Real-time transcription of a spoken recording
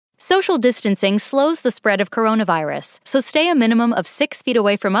Social distancing slows the spread of coronavirus, so stay a minimum of 6 feet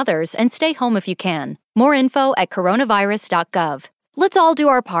away from others and stay home if you can. More info at coronavirus.gov. Let's all do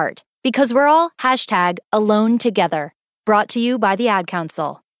our part, because we're all #AloneTogether. Brought to you by the Ad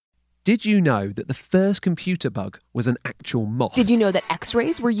Council. Did you know that the first computer bug was an actual moth? Did you know that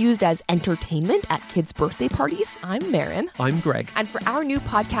x-rays were used as entertainment at kids' birthday parties? I'm Marin. I'm Greg. And for our new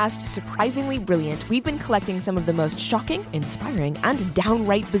podcast, Surprisingly Brilliant, we've been collecting some of the most shocking, inspiring, and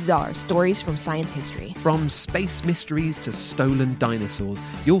downright bizarre stories from science history. From space mysteries to stolen dinosaurs,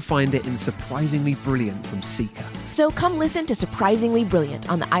 you'll find it in Surprisingly Brilliant from Seeker. So come listen to Surprisingly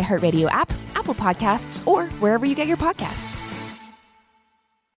Brilliant on the iHeartRadio app, Apple Podcasts, or wherever you get your podcasts.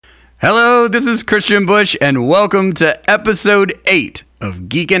 Hello, this is Christian Bush, and welcome to episode 8 of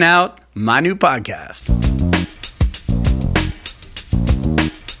Geeking Out, my new podcast.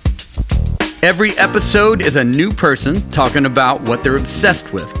 Every episode is a new person talking about what they're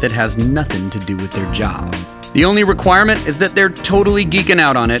obsessed with that has nothing to do with their job. The only requirement is that they're totally geeking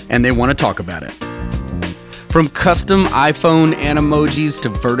out on it and they want to talk about it. From custom iPhone animojis to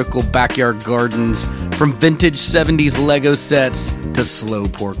vertical backyard gardens, from vintage 70s Lego sets to slow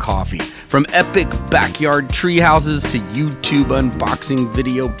pour coffee, from epic backyard tree houses to YouTube unboxing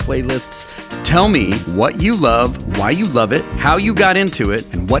video playlists, tell me what you love, why you love it, how you got into it,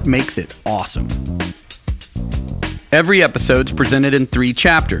 and what makes it awesome. Every episode's presented in 3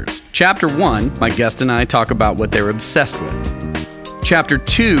 chapters. Chapter 1, my guest and I talk about what they're obsessed with. Chapter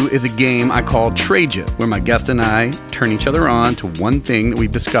 2 is a game I call Trade-Ya, where my guest and I turn each other on to one thing that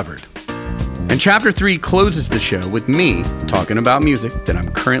we've discovered. And Chapter 3 closes the show with me talking about music that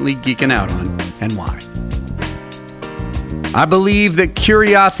I'm currently geeking out on and why. I believe that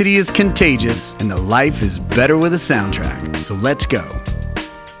curiosity is contagious and that life is better with a soundtrack. So let's go.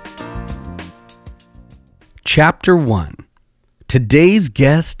 Chapter 1. Today's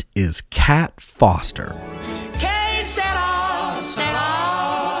guest is Kat Foster.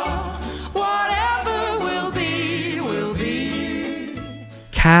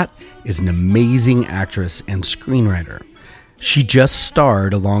 Kat is an amazing actress and screenwriter. She just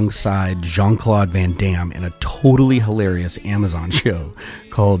starred alongside Jean-Claude Van Damme in a totally hilarious Amazon show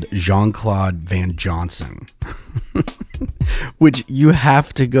called Jean-Claude Van Johnson, which you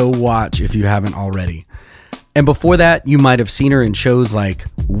have to go watch if you haven't already. And before that, you might have seen her in shows like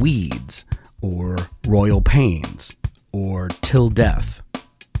Weeds or Royal Pains or Till Death.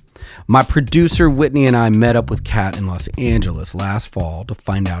 My producer Whitney and I met up with Kat in Los Angeles last fall to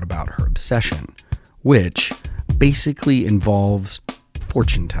find out about her obsession, which basically involves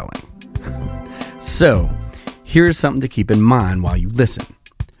fortune telling. So, here's something to keep in mind while you listen.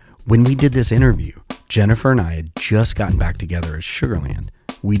 When we did this interview, Jennifer and I had just gotten back together as Sugarland.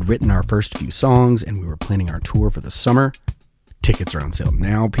 We'd written our first few songs and we were planning our tour for the summer. Tickets are on sale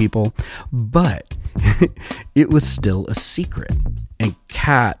now, people. But it was still a secret. And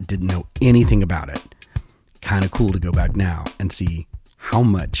Kat didn't know anything about it. Kind of cool to go back now and see how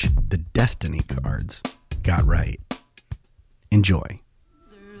much the Destiny cards got right. Enjoy.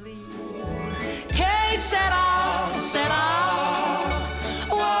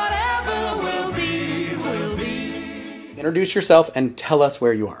 Introduce yourself and tell us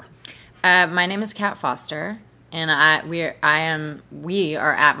where you are. My name is Kat Foster, and we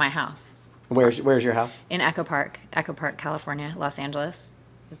are at my house. Where's your house? In Echo Park, California, Los Angeles.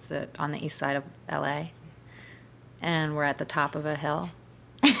 It's on the east side of LA, and we're at the top of a hill.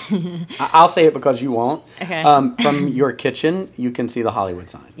 I'll say it because you won't. Okay. From your kitchen, you can see the Hollywood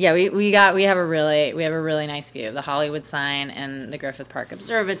sign. Yeah, we have a really nice view of the Hollywood sign and the Griffith Park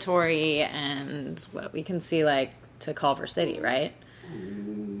Observatory and what we can see like to Culver City, right?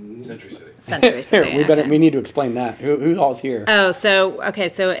 Century City. We need to explain that. Who all's here? Oh, so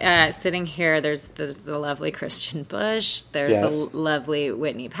sitting here, there's the lovely Christian Bush. There's the lovely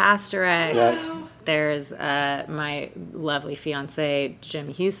Whitney Pastorek. Yes. There's my lovely fiance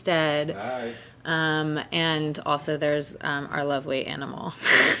Jim Husted. Hi. And also there's our lovely animal,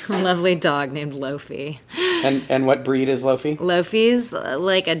 a lovely dog named Lofi. And what breed is Lofi? Lofi's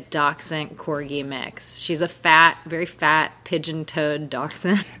like a dachshund corgi mix. She's a very fat pigeon-toed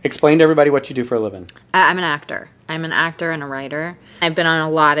dachshund. Explain to everybody what you do for a living. I'm an actor. I'm an actor and a writer. I've been on a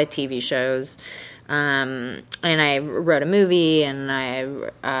lot of TV shows. And I wrote a movie, and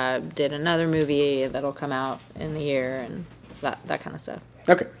I did another movie that'll come out in the year, and that kind of stuff.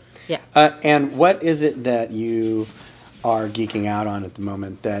 Okay. Yeah. And what is it that you are geeking out on at the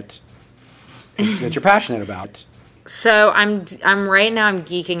moment that you're passionate about? So I'm right now I'm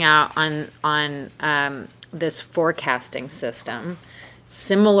geeking out on this forecasting system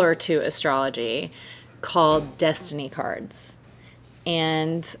similar to astrology called Destiny cards.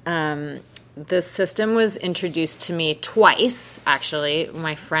 And the system was introduced to me twice, actually.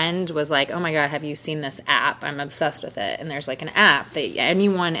 My friend was like, oh my God, have you seen this app? I'm obsessed with it. And there's like an app that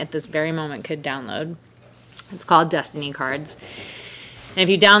anyone at this very moment could download. It's called Destiny Cards. And if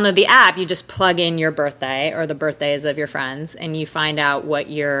you download the app, you just plug in your birthday or the birthdays of your friends, and you find out what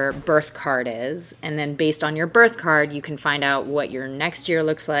your birth card is. And then based on your birth card, you can find out what your next year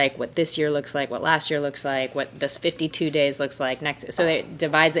looks like, what this year looks like, what last year looks like, what this 52 days looks like next. So it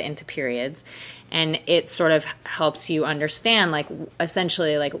divides it into periods, and it sort of helps you understand, like,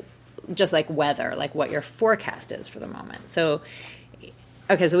 essentially, like, just like weather, like what your forecast is for the moment. So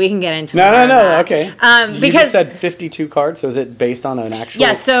okay, so we can get into No, okay. You because just said 52 cards, so is it based on an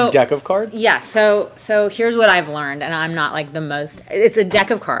actual deck of cards? Yeah, so here's what I've learned, and I'm not like the most. It's a deck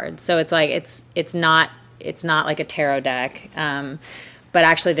of cards, so it's like it's not like a tarot deck, but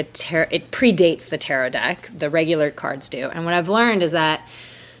actually it predates the tarot deck. The regular cards do, and what I've learned is that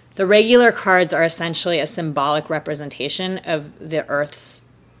the regular cards are essentially a symbolic representation of the Earth's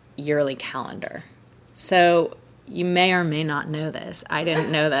yearly calendar. So you may or may not know this. I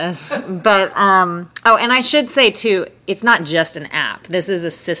didn't know this. But, and I should say, too, it's not just an app. This is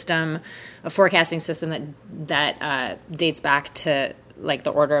a system, a forecasting system that dates back to, like,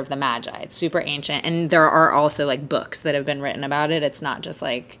 the Order of the Magi. It's super ancient. And there are also, like, books that have been written about it. It's not just,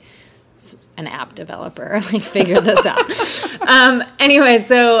 like, an app developer, like, figure this out. Anyway,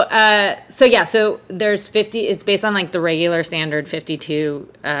 so there's 50, it's based on, like, the regular standard 52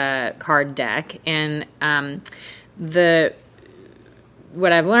 card deck. And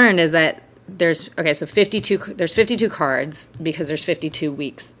what I've learned is that there's 52 cards because there's 52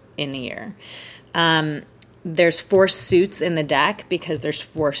 weeks in the year. There's 4 suits in the deck because there's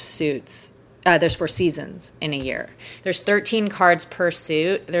 4 suits. There's 4 seasons in a year. There's 13 cards per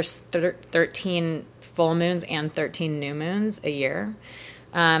suit. There's 13 full moons and 13 new moons a year.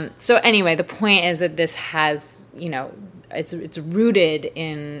 So anyway, the point is that this has, it's rooted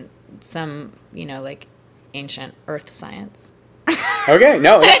in some, like, ancient earth science. Okay,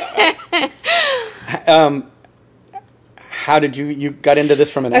 no. How did you got into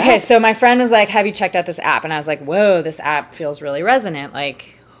this from an app? Okay, so my friend was like, have you checked out this app? And I was like, whoa, this app feels really resonant.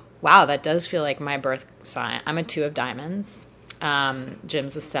 Like, wow, that does feel like my birth sign. I'm a 2 of diamonds.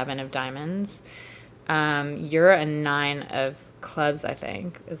 Jim's a 7 of diamonds. You're a 9 of clubs, I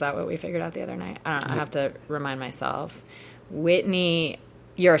think. Is that what we figured out the other night? I don't know. I have to remind myself. Whitney,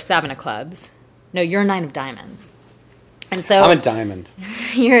 you're a 7 of clubs. No, you're a 9 of diamonds. And so I'm a diamond.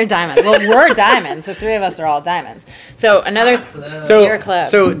 You're a diamond. Well, we're diamonds. The 3 of us are all diamonds. So you're a club.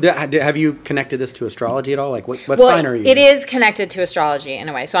 So have you connected this to astrology at all? Like, what sign are you? It is connected to astrology in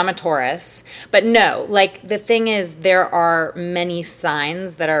a way. So I'm a Taurus. But no, like, the thing is, there are many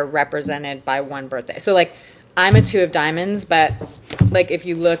signs that are represented by one birthday. So, like, I'm a 2 of diamonds, but, like, if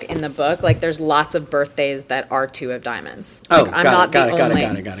you look in the book, like, there's lots of birthdays that are 2 of diamonds. Like, got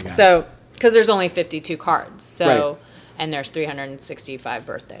it. So, because there's only 52 cards. So. Right. And there's 365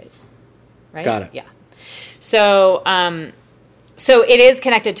 birthdays, right? Got it. Yeah. So, so it is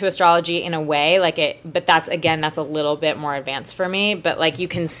connected to astrology in a way, but that's a little bit more advanced for me. But, like, you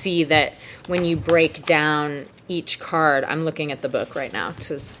can see that when you break down each card, I'm looking at the book right now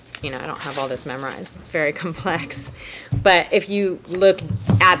because, I don't have all this memorized. It's very complex. But if you look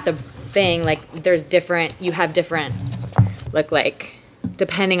at the thing, like, you have different,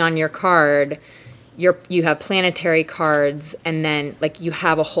 depending on your card, you have planetary cards, and then, like, you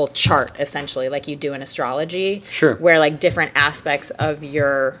have a whole chart, essentially, like you do in astrology. Sure. Where, like, different aspects of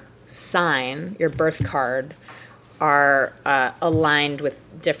your sign, your birth card, are aligned with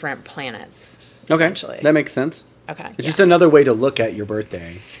different planets, essentially. Okay, that makes sense. Okay. It's just another way to look at your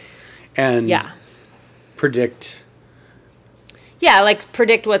birthday and predict. Yeah, like,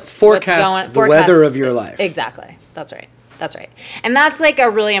 predict what's forecast the weather of your life. Exactly. That's right. And that's, like, a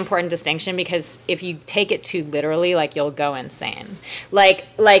really important distinction, because if you take it too literally, like, you'll go insane. Like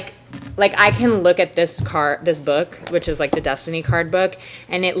I can look at this book, which is, like, the Destiny card book,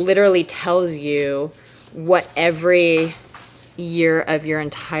 and it literally tells you what every year of your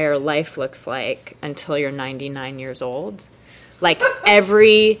entire life looks like until you're 99 years old. Like,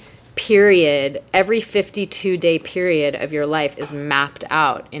 every 52-day period of your life is mapped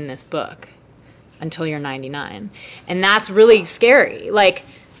out in this book until you're 99. And that's really scary. Like,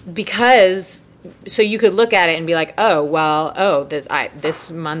 because, so you could look at it and be like,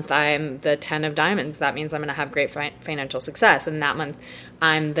 this month I'm the 10 of diamonds. That means I'm going to have great financial success. And that month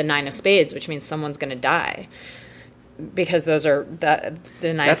I'm the 9 of spades, which means someone's going to die. because those are the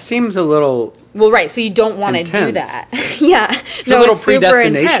nice. That seems a little well, right. So you don't want to do that. Yeah. There's a little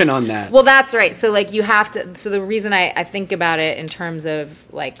predestination on that. Well, that's right. So like you have to. So the reason I think about it in terms of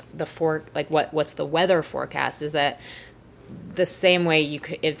like what's the weather forecast is that the same way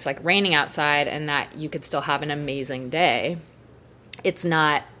it's like raining outside and that you could still have an amazing day. It's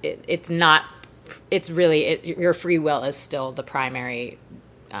not. It's really your free will is still the primary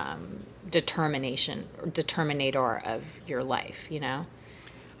determinator of your life, you know?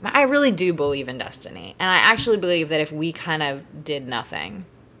 I really do believe in destiny. And I actually believe that if we kind of did nothing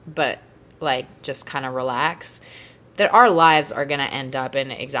but like just kind of relax, that our lives are going to end up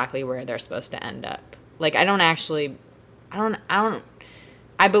in exactly where they're supposed to end up. Like I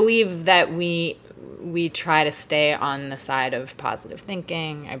believe that we try to stay on the side of positive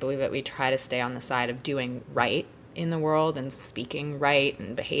thinking. I believe that we try to stay on the side of doing right in the world and speaking right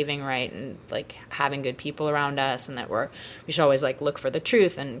and behaving right and like having good people around us, and that we should always like look for the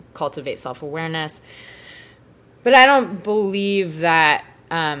truth and cultivate self-awareness. But I don't believe that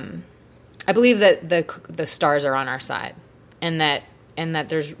I believe that the stars are on our side, and that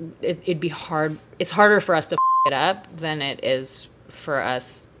it'd be hard. It's harder for us to it up than it is for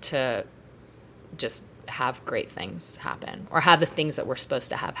us to just have great things happen or have the things that we're supposed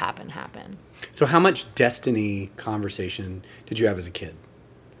to have happen. So how much destiny conversation did you have as a kid?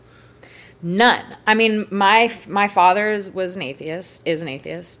 None. I mean, my father is an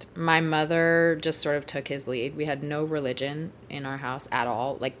atheist. My mother just sort of took his lead. We had no religion in our house at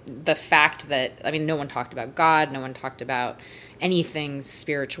all. Like the fact that, I mean, no one talked about God. No one talked about anything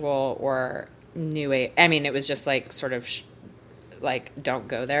spiritual or new age. I mean, it was just like sort of like don't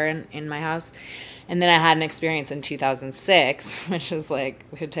go there in my house. And then I had an experience in 2006, which is like,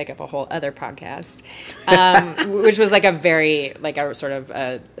 we could take up a whole other podcast, which was like a sort of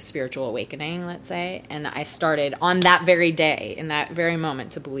a spiritual awakening, let's say. And I started on that very day, in that very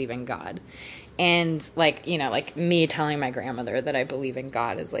moment, to believe in God. And like, you know, like me telling my grandmother that I believe in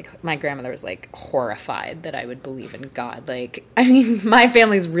God is like, my grandmother was like horrified that I would believe in God. Like, I mean, my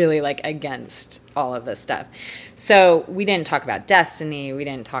family's really like against all of this stuff. So we didn't talk about destiny. We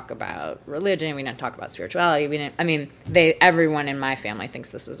didn't talk about religion. We didn't talk about spirituality. Everyone in my family thinks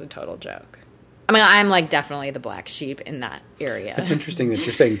this is a total joke. I mean, I'm like definitely the black sheep in that area. It's interesting that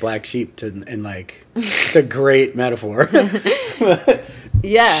you're saying black sheep and like, it's a great metaphor.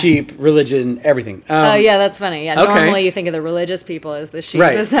 Yeah. Sheep, religion, everything. Oh, yeah, that's funny. Yeah, okay. Normally you think of the religious people as the sheep.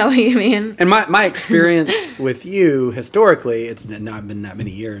 Right. Is that what you mean? And my experience with you historically, it's not been that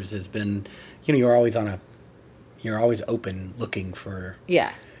many years, has been, you know, you're always open looking for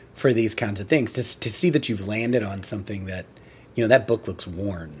these kinds of things. To see that you've landed on something that, you know, that book looks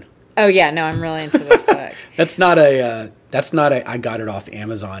worn. Oh yeah, no, I'm really into this book. That's not a I got it off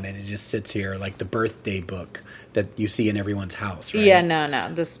Amazon and it just sits here like the birthday book that you see in everyone's house, right? Yeah,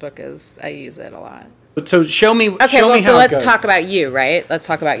 no. This book I use it a lot. So show me. Okay, show me how let's talk about you, right? Let's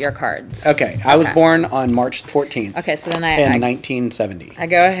talk about your cards. Okay, I was born on March 14th. Okay, so then in 1970. I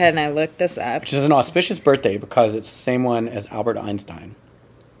go ahead and I look this up, which is an auspicious birthday because it's the same one as Albert Einstein.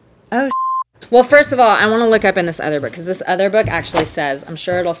 Oh. Well, first of all, I want to look up in this other book, because this other book actually says, I'm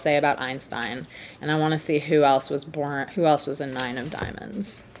sure it'll say about Einstein, and I want to see who else was a Nine of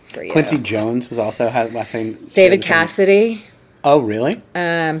Diamonds for you. Quincy Jones was also had last name. David Cassidy. Oh, really?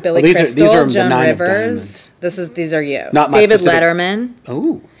 Billy Crystal, Joan Rivers. These are you. Not my David specific... Letterman.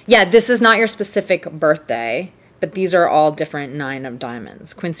 Oh. Yeah, this is not your specific birthday, but these are all different Nine of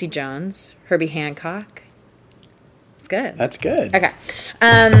Diamonds. Quincy Jones, Herbie Hancock. It's good. That's good. Okay.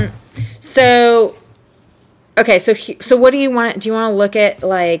 So what do you want? Do you want to look at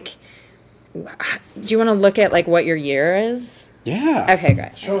like what your year is? Yeah. Okay,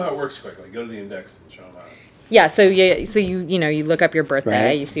 great. Show them how it works quickly. Go to the index and show them how. Yeah. So you look up your birthday,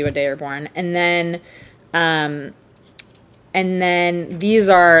 right. You see what day you're born, and then these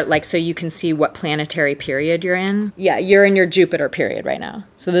are like, so you can see what planetary period you're in. Yeah, you're in your Jupiter period right now.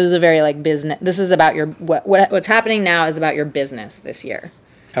 So this is a very like business. This is about your what's happening now is about your business this year.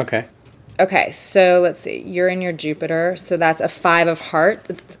 Okay. Okay, so let's see. You're in your Jupiter, so that's a 5 of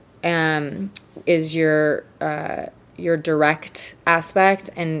Hearts. Is your direct aspect,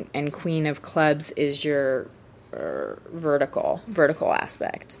 and Queen of Clubs is your vertical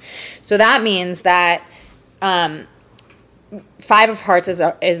aspect. So that means that Five of Hearts is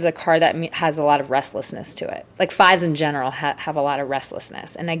a card that has a lot of restlessness to it. Like fives in general have a lot of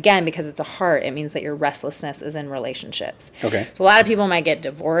restlessness. And again, because it's a heart, it means that your restlessness is in relationships. Okay. So a lot of people might get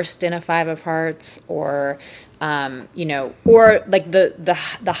divorced in a Five of Hearts, or or like the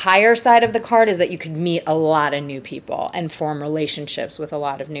higher side of the card is that you could meet a lot of new people and form relationships with a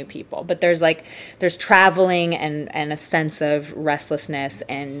lot of new people. But there's traveling and a sense of restlessness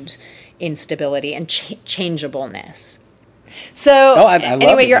and instability and changeableness. So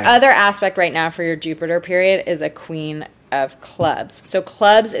anyway, your other aspect right now for your Jupiter period is a Queen of Clubs. So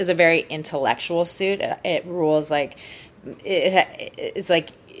clubs is a very intellectual suit. It rules like it's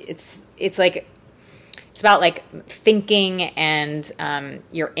about like thinking and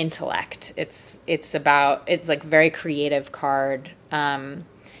your intellect. It's like very creative card.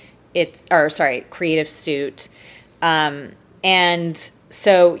 Creative suit. And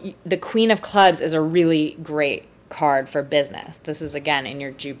so the Queen of Clubs is a really great card for business. This is again in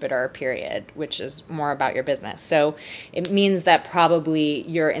your Jupiter period, which is more about your business. So it means that probably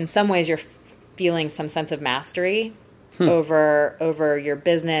in some ways you're feeling some sense of mastery over your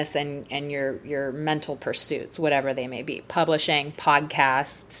business and your mental pursuits, whatever they may be. Publishing,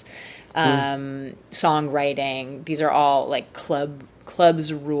 podcasts, songwriting. These are all like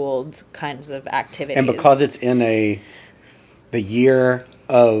clubs ruled kinds of activities. And because it's in the year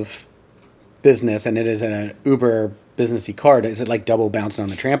of business, and it is an uber businessy card, is it like double bouncing on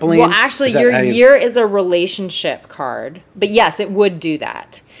the trampoline? Well, actually, your year is a relationship card, but yes, it would do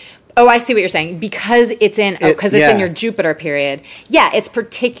that. Oh, I see what you're saying. Because it's in your Jupiter period. Yeah, it's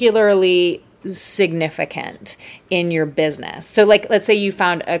particularly significant in your business. So, like, let's say you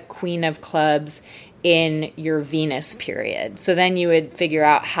found a Queen of Clubs in your Venus period. So then you would figure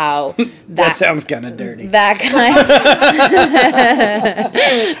out how that sounds kind of dirty. That kind.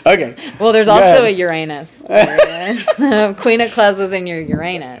 Okay. Well, there's also a Uranus period. So Queen of Clubs was in your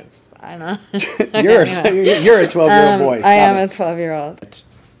Uranus. I don't know. You're a 12-year-old boy. I am a 12-year-old.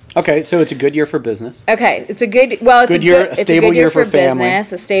 Okay, so it's a good year for business. Okay, it's a good year, a stable year for family.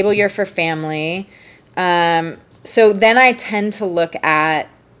 Business, a stable year for family. So then I tend to look at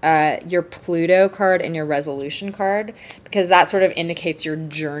your Pluto card and your resolution card, because that sort of indicates your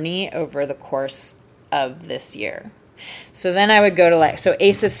journey over the course of this year. So then I would go to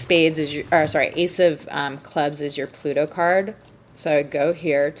Ace of Spades is Ace of Clubs is your Pluto card. So I would go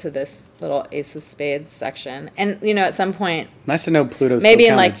here to this little Ace of Spades section. And, at some point... Nice to know Pluto's maybe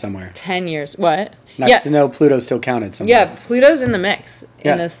still counted in somewhere. 10 years. What? Nice to know Pluto's still counted somewhere. Yeah, Pluto's in the mix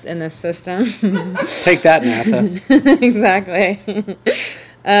in this system. Take that, NASA. Exactly.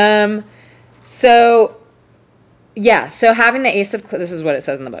 So having the Ace of... This is what it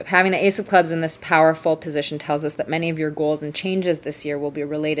says in the book. Having the Ace of Clubs in this powerful position tells us that many of your goals and changes this year will be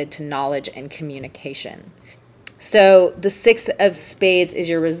related to knowledge and communication. So the Six of Spades is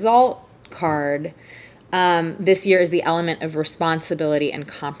your result card. This year is the element of responsibility and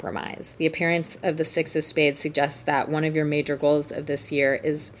compromise. The appearance of the Six of Spades suggests that one of your major goals of this year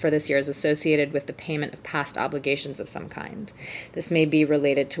is associated with the payment of past obligations of some kind. This may be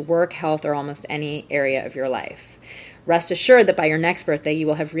related to work, health, or almost any area of your life. Rest assured that by your next birthday, you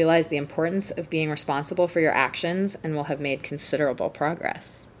will have realized the importance of being responsible for your actions and will have made considerable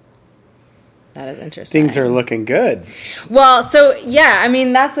progress. That is interesting. Things are looking good. Well, so, yeah, I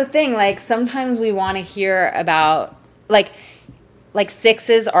mean, that's the thing. Like, sometimes we want to hear about, like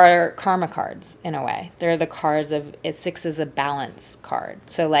sixes are karma cards, in a way. They're the cards of, six is a balance card.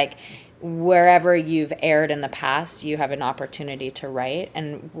 So, like, wherever you've erred in the past, you have an opportunity to right.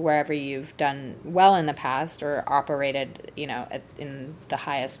 And wherever you've done well in the past or operated, in the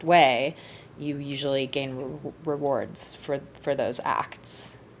highest way, you usually gain rewards for those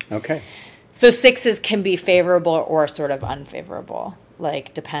acts. Okay. So sixes can be favorable or sort of unfavorable,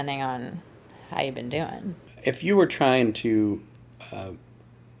 like depending on how you've been doing. If you were trying to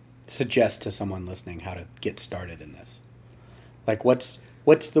suggest to someone listening how to get started in this, like what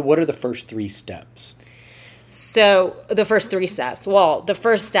are the first 3 steps? So the first 3 steps. Well, the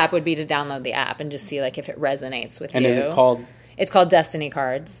first step would be to download the app and just see like if it resonates with you. And is it called? It's called Destiny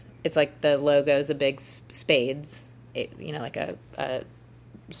Cards. It's like the logo's a big spades, like a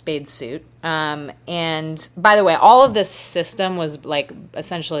spade suit. And by the way, all of this system was like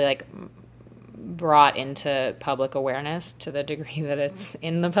essentially like brought into public awareness to the degree that it's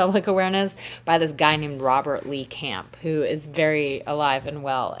in the public awareness by this guy named Robert Lee Camp, who is very alive and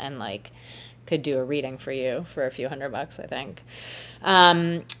well and like could do a reading for you for a few $100, I think.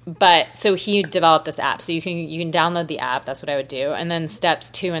 But so he developed this app, so you can download the app. That's what I would do. And then steps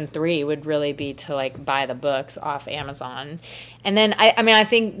 2 and 3 would really be to like buy the books off Amazon. And then I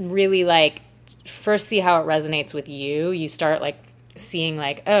think really like first see how it resonates with you. You start like seeing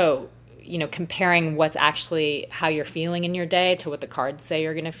like, oh, you know, comparing what's actually how you're feeling in your day to what the cards say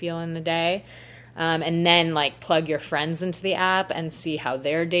you're going to feel in the day. And then like plug your friends into the app and see how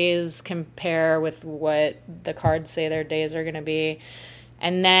their days compare with what the cards say their days are going to be.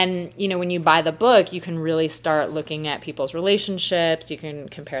 And then, you know, when you buy the book, you can really start looking at people's relationships. You can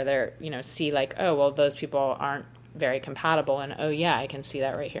compare their, you know, see like, oh, well, those people aren't very compatible. And, oh, yeah, I can see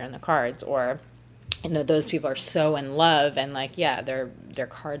that right here in the cards. Or, you know, those people are so in love and like, yeah, their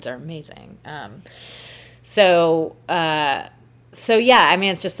cards are amazing. So yeah, I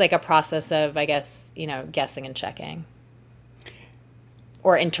mean, it's just like a process of, I guess, you know, guessing and checking.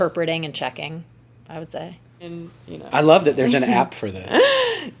 Or interpreting and checking, I would say. And, you know. I love that there's an app for this.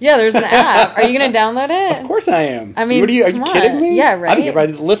 Yeah, there's an app. Are you going to download it? Of course I am. I mean, are you kidding me? Yeah, right. I think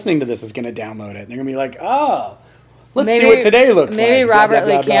everybody listening to this is going to download it. They're going to be like, oh, let's see what today looks like. Maybe Robert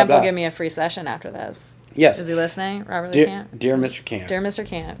Lee Camp will give me a free session after this. Yes. Is he listening, Robert Lee Camp? Dear Mr. Camp. Dear Mr.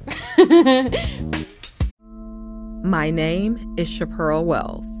 Camp. My name is Chaparral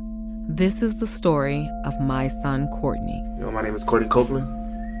Wells. This is the story of my son, Courtney. You know, my name is Courtney Copeland.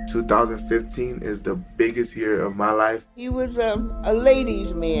 2015 is the biggest year of my life. He was a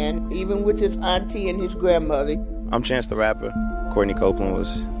ladies' man, even with his auntie and his grandmother. I'm Chance the Rapper. Courtney Copeland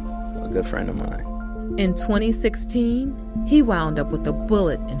was a good friend of mine. In 2016, he wound up with a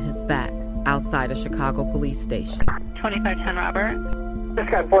bullet in his back outside a Chicago police station. 2510 Robert. This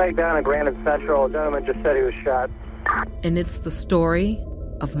guy flagged down at Grand Central. A gentleman just said he was shot. And it's the story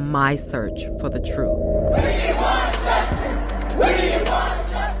of my search for the truth. We want justice! We want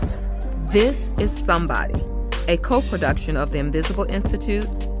justice! This is Somebody, a co-production of the Invisible Institute,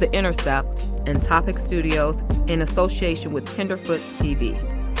 The Intercept, and Topic Studios in association with Tenderfoot TV.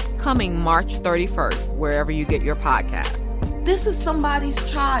 Coming March 31st, wherever you get your podcasts. This is somebody's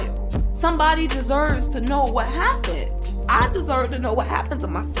child. Somebody deserves to know what happened. I deserve to know what happened to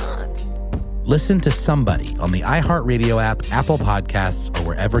my son. Listen to Somebody on the iHeartRadio app, Apple Podcasts, or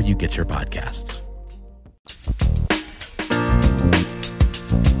wherever you get your podcasts.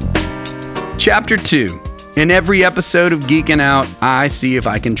 Chapter 2. In every episode of Geekin' Out, I see if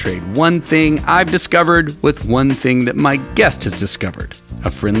I can trade one thing I've discovered with one thing that my guest has discovered.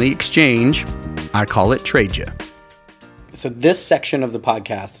 A friendly exchange. I call it Trade Ya. So this section of the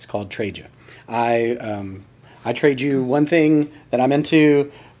podcast is called Trade Ya. I trade you one thing that I'm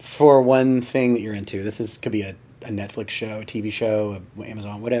into for one thing that you're into. This could be a Netflix show, a TV show,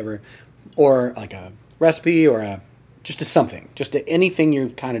 Amazon, whatever, or like a recipe or just a something, just anything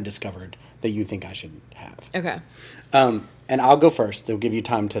you've kind of discovered that you think I should have. Okay. And I'll go first. They'll give you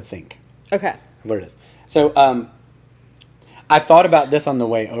time to think. Okay. What it is. So I thought about this on the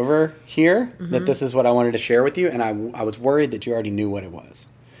way over here, that this is what I wanted to share with you, and I was worried that you already knew what it was.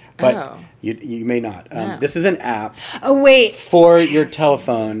 But you may not. No. This is an app for your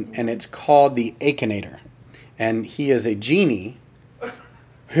telephone, and it's called the Akinator. And he is a genie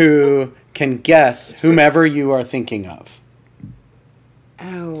who can guess whomever you are thinking of.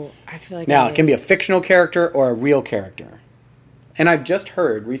 Oh, I feel like... Now, it can be a fictional character or a real character. And I've just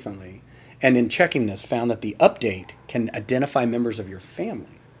heard recently, and in checking this, found that the update can identify members of your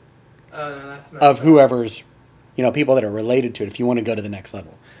family. Oh, no, that's not... Of whoever's, people that are related to it, if you want to go to the next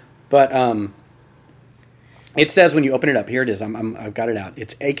level. But it says when you open it up, here it is, I've got it out.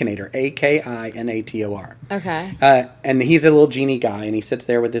 It's Akinator, Akinator. Okay. And he's a little genie guy, and he sits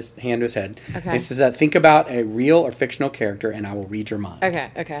there with his hand to his head. Okay. And he says, think about a real or fictional character, and I will read your mind.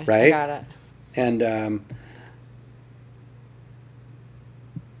 Okay. Right? I got it. And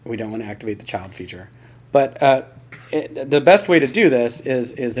we don't want to activate the child feature. But the best way to do this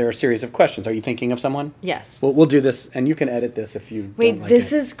is there are a series of questions. Are you thinking of someone? Yes. We'll do this, and you can edit this if you Wait, don't like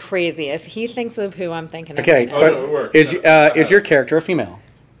this it. is crazy. If he thinks of who I'm thinking of. Okay. Right now. it works. Is your character a female?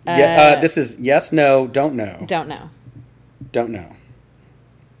 This is yes, no, don't know. Don't know. Don't know.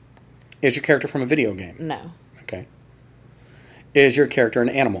 Is your character from a video game? No. Okay. Is your character an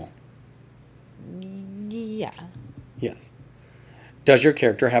animal? Yeah. Yes. Does your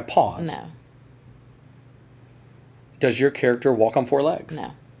character have paws? No. Does your character walk on four legs?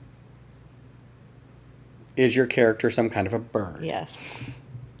 No. Is your character some kind of a bird? Yes.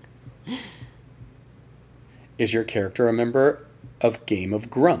 Is your character a member of Game of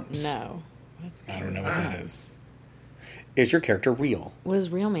Grumps? No. I don't know what that is. Is your character real? What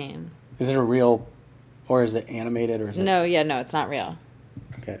does real mean? Is it a real, or is it animated, or is it? No, it's not real.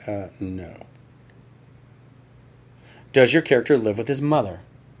 Okay, no. Does your character live with his mother?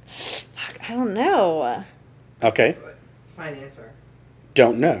 Fuck, I don't know. Okay. It's fine answer.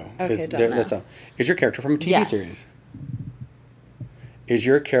 Don't know. Okay, don't know. That's all. Is your character from a TV series? Is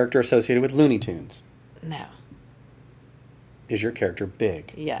your character associated with Looney Tunes? No. Is your character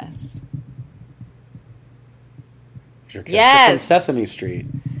big? Yes. Is your character from Sesame Street?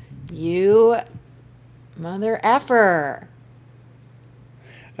 You mother effer.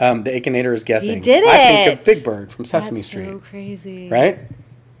 The Akinator is guessing. He did it. I think of Big Bird from Sesame Street. That's so crazy. Right?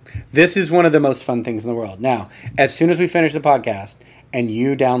 This is one of the most fun things in the world. Now, as soon as we finish the podcast and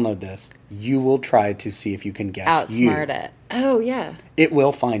you download this, you will try to see if you can guess Outsmart it. Oh, yeah. It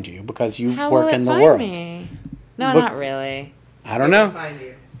will find you because you How work will it in the find world. Me? No, not really. I don't know.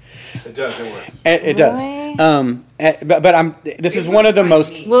 It does. It works. It does. But I'm. This is one of the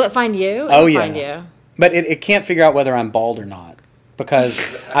most. Will it find you? Oh, yeah. Find you. But it can't figure out whether I'm bald or not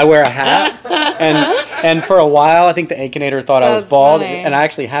because I wear a hat, and for a while I think the Akinator thought I was bald, funny. and I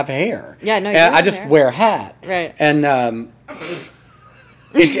actually have hair. Yeah, no, you and I have just hair. wear a hat. Right. And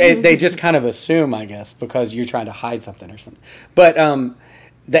they just kind of assume, I guess, because you're trying to hide something or something. But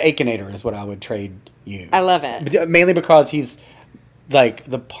the Akinator is what I would trade you. I love it. Mainly because he's like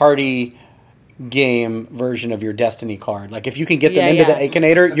the party game version of your Destiny card. Like if you can get them into the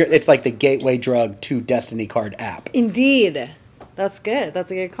Akinator, it's like the gateway drug to Destiny card app. Indeed. That's good.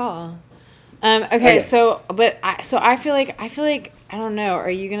 That's a good call. Okay. So I feel like I don't know. Are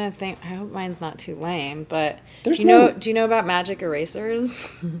you gonna think? I hope mine's not too lame. But do you know about magic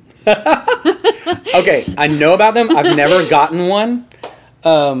erasers? Okay, I know about them. I've never gotten one.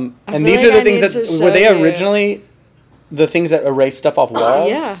 And these are the things that were they originally the things that erase stuff off walls?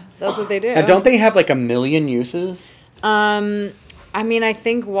 Yeah, that's what they do. And don't they have like a million uses? I mean, I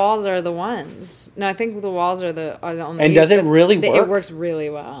think walls are the ones. No, I think the walls are the only. And does it really work? It works really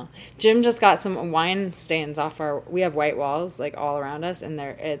well. Jim just got some wine stains off we have white walls like all around us, and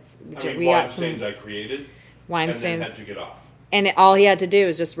we wine got stains some I created. wine and stains. Then had to get off. And all he had to do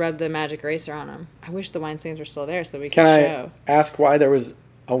was just rub the magic eraser on them. I wish the wine stains were still there so we could Can show. I ask why there was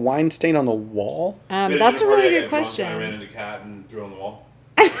a wine stain on the wall? That's a really good question. I ran into a cat and threw on the wall.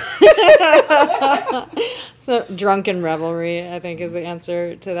 So drunken revelry, I think, is the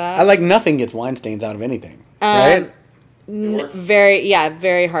answer to that. I like nothing gets wine stains out of anything, right?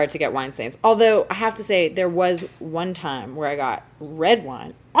 Very hard to get wine stains. Although I have to say, there was one time where I got red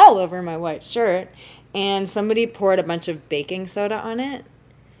wine all over my white shirt, and somebody poured a bunch of baking soda on it,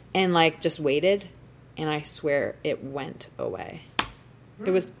 and like just waited, and I swear it went away. It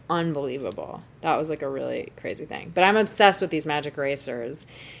was unbelievable. That was like a really crazy thing. But I'm obsessed with these magic erasers,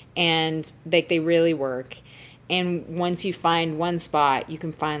 and they really work. And once you find one spot, you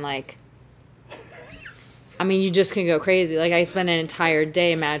can find like, I mean, you just can go crazy. Like I spend an entire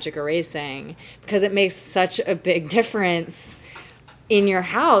day magic erasing because it makes such a big difference in your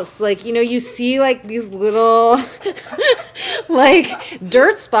house. Like, you know, you see like these little like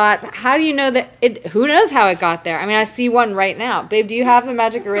dirt spots. How do you know that who knows how it got there? I mean, I see one right now. Babe, do you have the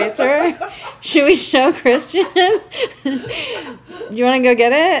magic eraser? Should we show Christian? Do you want to go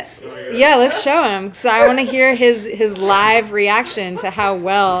get it? Yeah, let's show him. So I want to hear his live reaction to how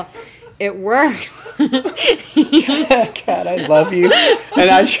well it works. God, I love you. And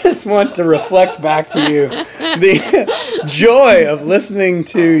I just want to reflect back to you the joy of listening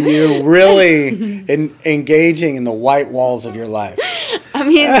to you really engaging in the white walls of your life. I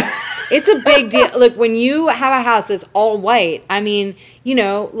mean, it's a big deal. Look, when you have a house that's all white, I mean, you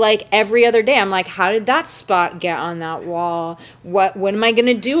know, like every other day, I'm like, how did that spot get on that wall? What am I going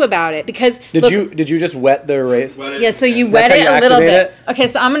to do about it? Because did you just wet the eraser? Yeah, so you wet it a little bit. Okay,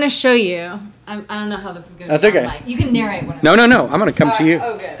 so I'm going to show you. I don't know how this is going to That's okay. You can narrate what No. I'm going to come to you.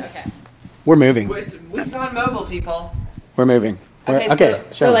 Oh, good. Okay. We're moving. We've gone mobile, people. We're moving.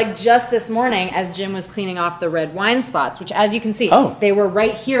 So like just this morning, as Jim was cleaning off the red wine spots, which as you can see, they were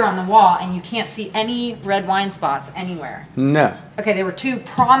right here on the wall, and you can't see any red wine spots anywhere. No. Okay, there were two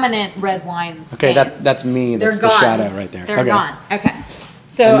prominent red wine stains. Okay, that's me. That's the shadow right there. They're gone. Okay.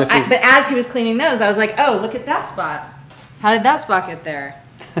 So, but as he was cleaning those, I was like, oh, look at that spot. How did that spot get there?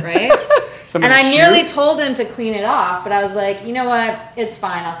 Right? And I nearly told him to clean it off, but I was like, you know what? It's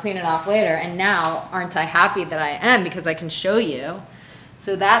fine. I'll clean it off later. And now, aren't I happy that I am because I can show you?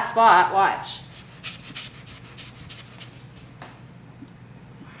 So that spot, watch.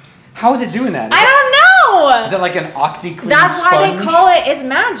 How is it doing that? I don't know. Is it like an OxyClean That's sponge? why they call it. It's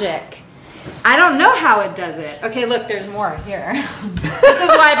magic. I don't know how it does it. Okay, look, there's more here. This is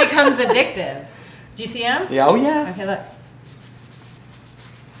why it becomes addictive. Do you see him? Yeah. Oh yeah. Okay, look.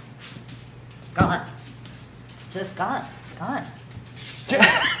 Gone. Just gone. Gone. Here's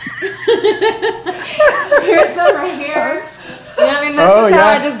some right here. You know, I mean, this is how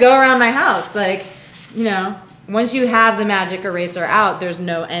I just go around my house. Like, you know, once you have the magic eraser out, there's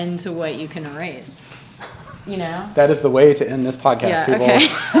no end to what you can erase. You know? That is the way to end this podcast, people.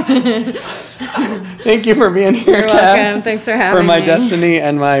 Okay. Thank you for being here, You're Kat, welcome. Thanks for having me. For my destiny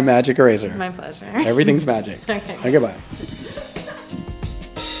and my magic eraser. My pleasure. Everything's magic. Okay. Goodbye.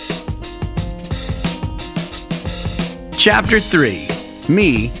 Chapter 3.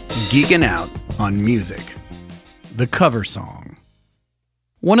 Me geeking out on music. The cover song.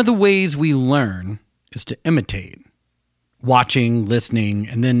 One of the ways we learn is to imitate. Watching, listening,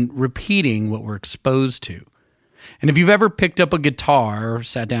 and then repeating what we're exposed to. And if you've ever picked up a guitar or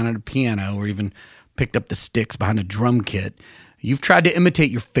sat down at a piano or even picked up the sticks behind a drum kit, you've tried to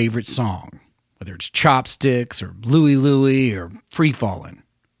imitate your favorite song, whether it's Chopsticks or Louie Louie or Free Fallin'.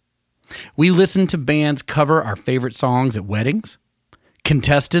 We listen to bands cover our favorite songs at weddings.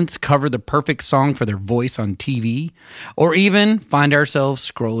 Contestants cover the perfect song for their voice on TV, or even find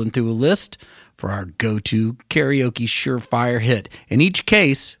ourselves scrolling through a list for our go-to karaoke surefire hit. In each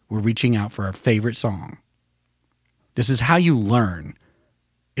case, we're reaching out for our favorite song. This is how you learn.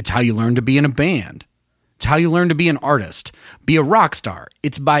 It's how you learn to be in a band. It's how you learn to be an artist, be a rock star.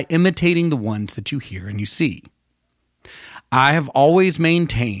 It's by imitating the ones that you hear and you see. I have always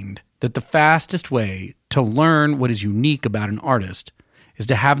maintained that the fastest way to learn what is unique about an artist is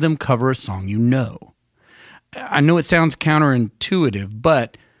to have them cover a song you know. I know it sounds counterintuitive,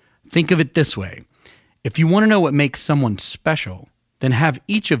 but think of it this way. If you want to know what makes someone special, then have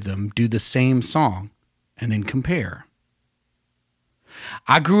each of them do the same song and then compare.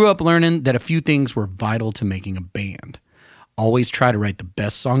 I grew up learning that a few things were vital to making a band. Always try to write the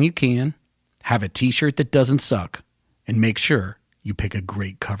best song you can, have a t-shirt that doesn't suck, and make sure you pick a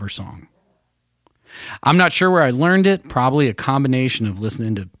great cover song. I'm not sure where I learned it, probably a combination of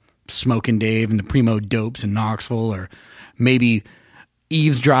listening to Smokin' Dave and the Primo Dopes in Knoxville, or maybe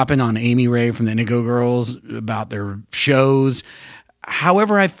eavesdropping on Amy Ray from the Indigo Girls about their shows.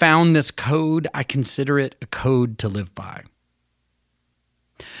 However I found this code, I consider it a code to live by.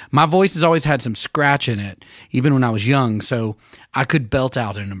 My voice has always had some scratch in it, even when I was young, so I could belt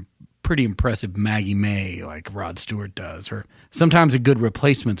out a pretty impressive Maggie May like Rod Stewart does, or sometimes a good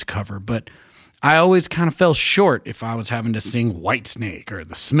Replacements cover, but I always kind of fell short if I was having to sing Whitesnake or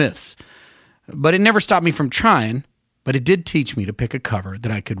the Smiths. But it never stopped me from trying, but it did teach me to pick a cover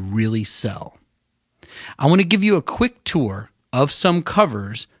that I could really sell. I want to give you a quick tour of some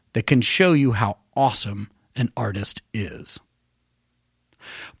covers that can show you how awesome an artist is.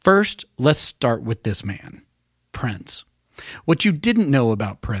 First, let's start with this man, Prince. What you didn't know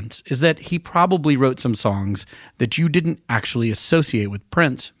about Prince is that he probably wrote some songs that you didn't actually associate with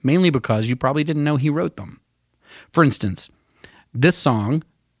Prince, mainly because you probably didn't know he wrote them. For instance, this song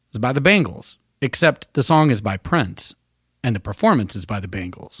is by the Bangles, except the song is by Prince, and the performance is by the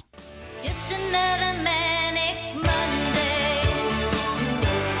Bangles.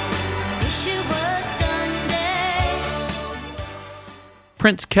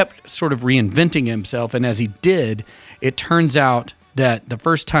 Prince kept sort of reinventing himself, and as he did, it turns out that the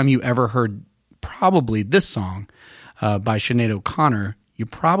first time you ever heard probably this song by Sinead O'Connor, you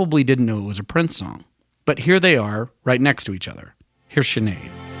probably didn't know it was a Prince song. But here they are, right next to each other. Here's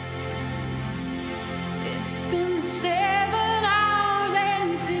Sinead. It's been 7 hours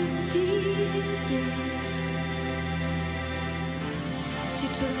and 15 days since you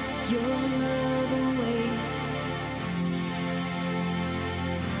took your love away.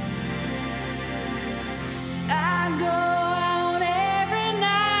 I go out every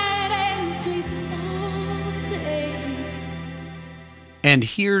night and sleep all day. And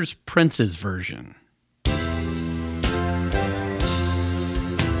here's Prince's version.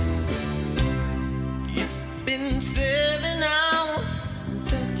 It's been 7 hours and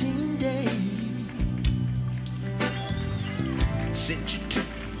 13 days since you took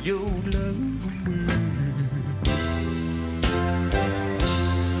your love away.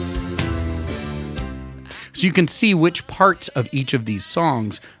 So you can see which parts of each of these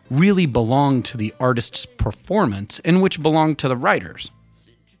songs really belong to the artist's performance and which belong to the writers.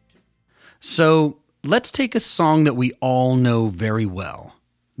 So let's take a song that we all know very well.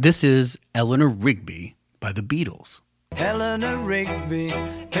 This is Eleanor Rigby by the Beatles. Eleanor Rigby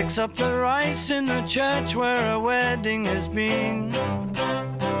picks up the rice in the church where a wedding has been.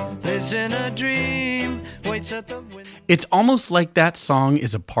 Lives in a dream, waits at the window. It's almost like that song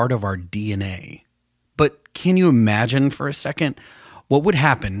is a part of our DNA. But can you imagine for a second what would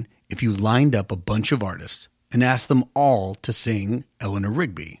happen if you lined up a bunch of artists and asked them all to sing Eleanor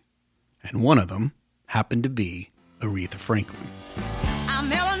Rigby? And one of them happened to be Aretha Franklin.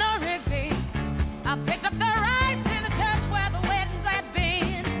 I'm Eleanor Rigby. I picked up the rice in the church where the weddings had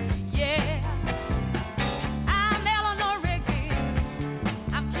been. Yeah. I'm Eleanor Rigby.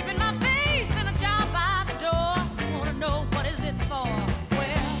 I'm keeping my face in a jar by the door.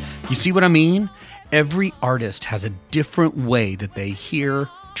 You see what I mean? Every artist has a different way that they hear,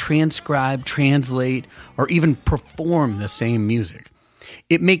 transcribe, translate, or even perform the same music.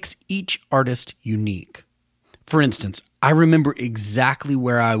 It makes each artist unique. For instance, I remember exactly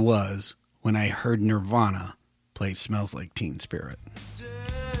where I was when I heard Nirvana play Smells Like Teen Spirit.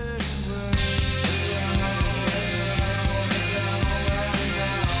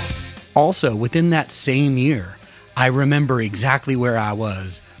 Also, within that same year, I remember exactly where I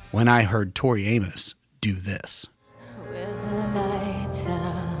was when I heard Tori Amos do this. With the lights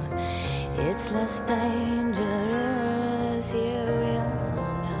out, it's less dangerous. Here we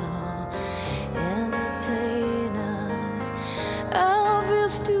are now, entertain us. I feel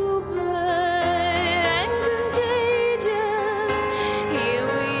stupid and contagious. Here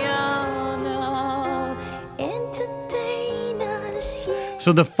we are now, entertain us. Yeah.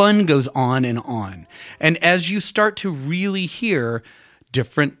 So the fun goes on. And as you start to really hear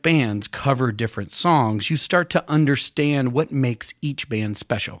different bands cover different songs, you start to understand what makes each band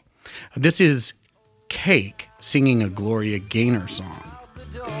special. This is Cake singing a Gloria Gaynor song.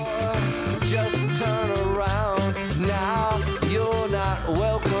 Just turn around now, you're not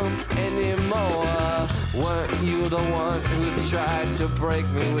welcome anymore. Weren't you the one who tried to break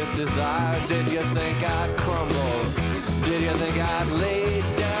me with desire? Did you think I'd crumble? Did you think I'd lay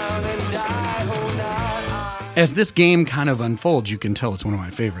down and die? Oh, not. As this game kind of unfolds, you can tell it's one of my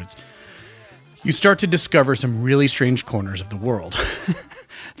favorites. You start to discover some really strange corners of the world.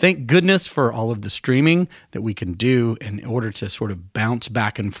 Thank goodness for all of the streaming that we can do in order to sort of bounce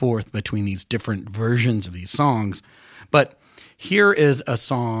back and forth between these different versions of these songs. But here is a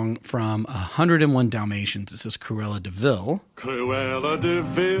song from 101 Dalmatians. This is Cruella de Vil. Cruella de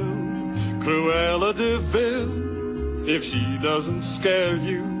Vil, Cruella de Vil. If she doesn't scare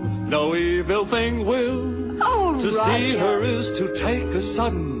you, no evil thing will. Oh, to Roger. see her is to take a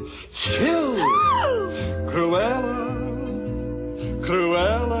sudden chill. Oh. Cruella,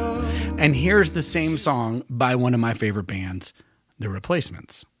 Cruella. And here's the same song by one of my favorite bands, The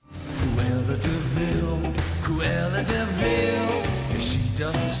Replacements. Cruella de Vil, Cruella de Vil. If she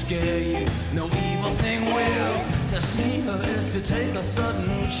doesn't scare you, no evil thing will. To see her is to take a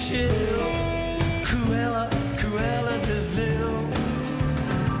sudden chill. Cruella, Cruella de Vil.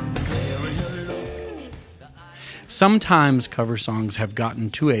 Sometimes cover songs have gotten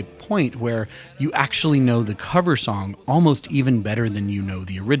to a point where you actually know the cover song almost even better than you know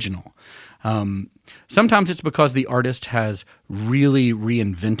the original. Sometimes it's because the artist has really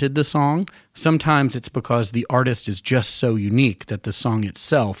reinvented the song. Sometimes it's because the artist is just so unique that the song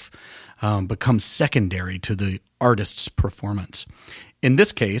itself becomes secondary to the artist's performance. In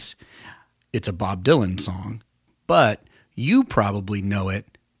this case, it's a Bob Dylan song, but you probably know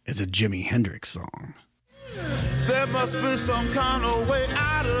it as a Jimi Hendrix song. There must be some kind of way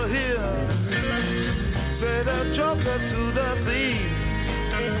out of here. Say the joker to the thief.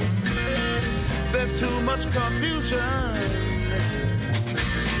 There's too much confusion.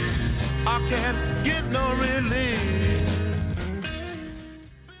 I can't get no relief.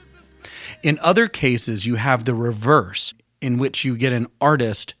 In other cases, you have the reverse, in which you get an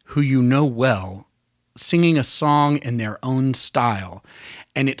artist who you know well singing a song in their own style.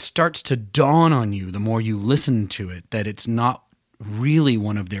 And it starts to dawn on you the more you listen to it that it's not really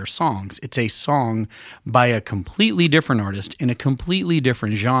one of their songs. It's a song by a completely different artist in a completely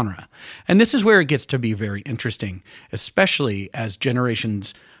different genre. And this is where it gets to be very interesting, especially as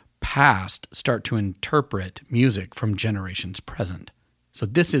generations past start to interpret music from generations present. So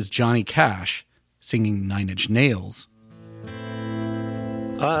this is Johnny Cash singing Nine Inch Nails.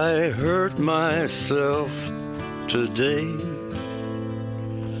 I hurt myself today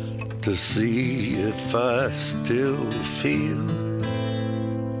to see if I still feel.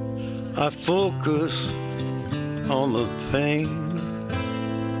 I focus on the pain,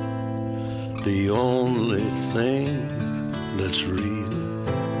 the only thing that's real.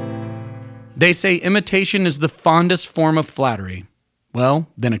 They say imitation is the fondest form of flattery. Well,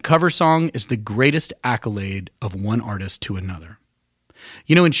 then a cover song is the greatest accolade of one artist to another.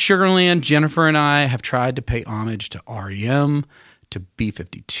 You know, in Sugarland, Jennifer and I have tried to pay homage to R.E.M., to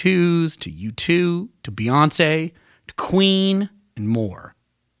B-52s, to U2, to Beyonce, to Queen, and more.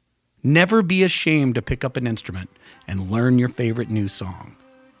 Never be ashamed to pick up an instrument and learn your favorite new song.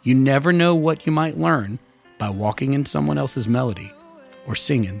 You never know what you might learn by walking in someone else's melody or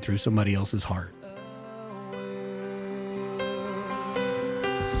singing through somebody else's heart.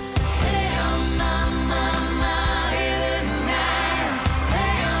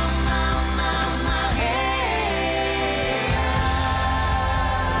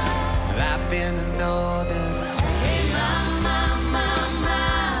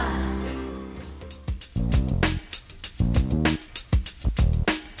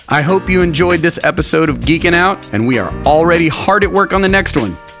 I hope you enjoyed this episode of Geeking Out, and we are already hard at work on the next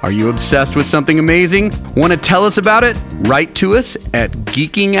one. Are you obsessed with something amazing? Want to tell us about it? Write to us at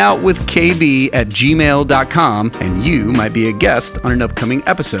geekingoutwithkb@gmail.com, and you might be a guest on an upcoming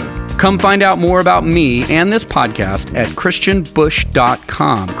episode. Come find out more about me and this podcast at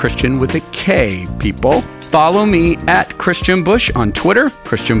christianbush.com. Christian with a K, people. Follow me at Christian Bush on Twitter,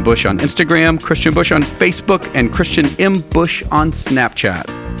 Christian Bush on Instagram, Christian Bush on Facebook, and Christian M. Bush on Snapchat.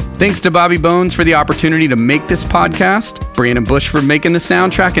 Thanks to Bobby Bones for the opportunity to make this podcast, Brandon Bush for making the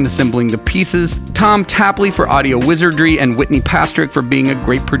soundtrack and assembling the pieces, Tom Tapley for audio wizardry, and Whitney Pastrick for being a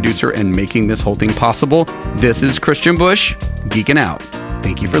great producer and making this whole thing possible. This is Christian Bush, Geeking Out.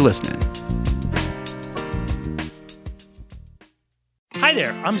 Thank you for listening. Hi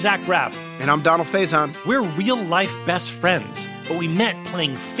there, I'm Zach Braff. And I'm Donald Faison. We're real-life best friends, but we met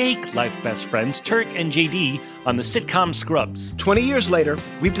playing fake-life best friends, Turk and JD, on the sitcom Scrubs. 20 years later,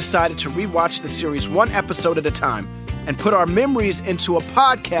 we've decided to rewatch the series one episode at a time and put our memories into a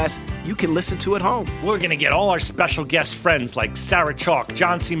podcast you can listen to at home. We're going to get all our special guest friends like Sarah Chalk,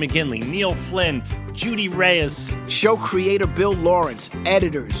 John C. McGinley, Neil Flynn, Judy Reyes. Show creator Bill Lawrence,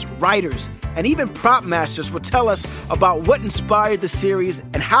 editors, writers, and even prop masters will tell us about what inspired the series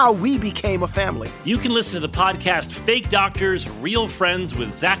and how we became a family. You can listen to the podcast Fake Doctors, Real Friends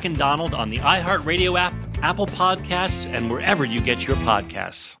with Zach and Donald on the iHeartRadio app, Apple Podcasts, and wherever you get your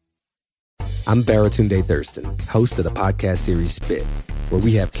podcasts. I'm Baratunde Thurston, host of the podcast series Spit, where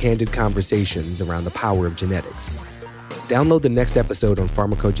we have candid conversations around the power of genetics. Download the next episode on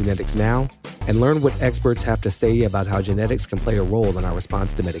pharmacogenetics now and learn what experts have to say about how genetics can play a role in our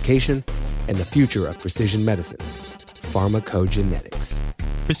response to medication and the future of precision medicine. Pharmacogenetics.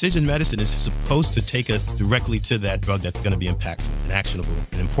 Precision medicine is supposed to take us directly to that drug that's going to be impactful and actionable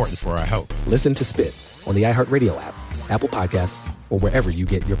and important for our health. Listen to Spit on the iHeartRadio app, Apple Podcasts, or wherever you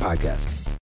get your podcasts.